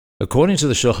According to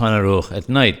the Shulchan Aruch, at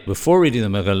night, before reading the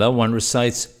Meghillah, one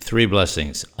recites 3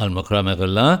 blessings: Al Makra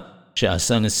Meghillah,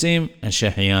 She'asa Nisim, and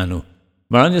Sheheheyanu.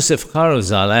 Maran Yosef Karo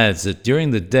Zal adds that during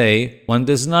the day, one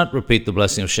does not repeat the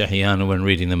blessing of Sheheheyanu when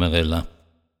reading the Meghillah.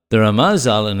 The Ramah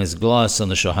Zal in his gloss on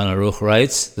the Shulchan Aruch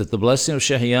writes that the blessing of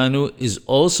Sheheheyanu is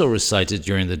also recited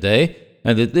during the day,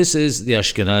 and that this is the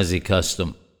Ashkenazi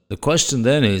custom. The question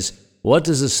then is, what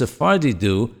does a Sephardi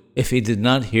do if he did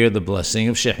not hear the blessing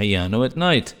of Sheheheyanu at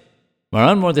night?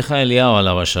 Maran Mordechai Eliyahu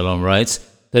Alav Shalom writes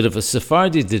that if a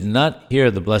Sephardi did not hear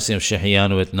the blessing of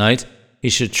Sheheheyanu at night, he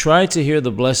should try to hear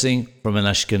the blessing from an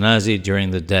Ashkenazi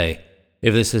during the day.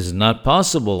 If this is not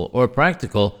possible or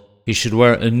practical, he should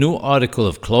wear a new article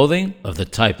of clothing of the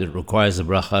type that requires the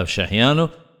bracha of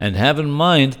Sheheheyanu, and have in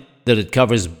mind that it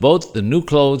covers both the new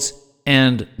clothes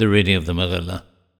and the reading of the Meghillah.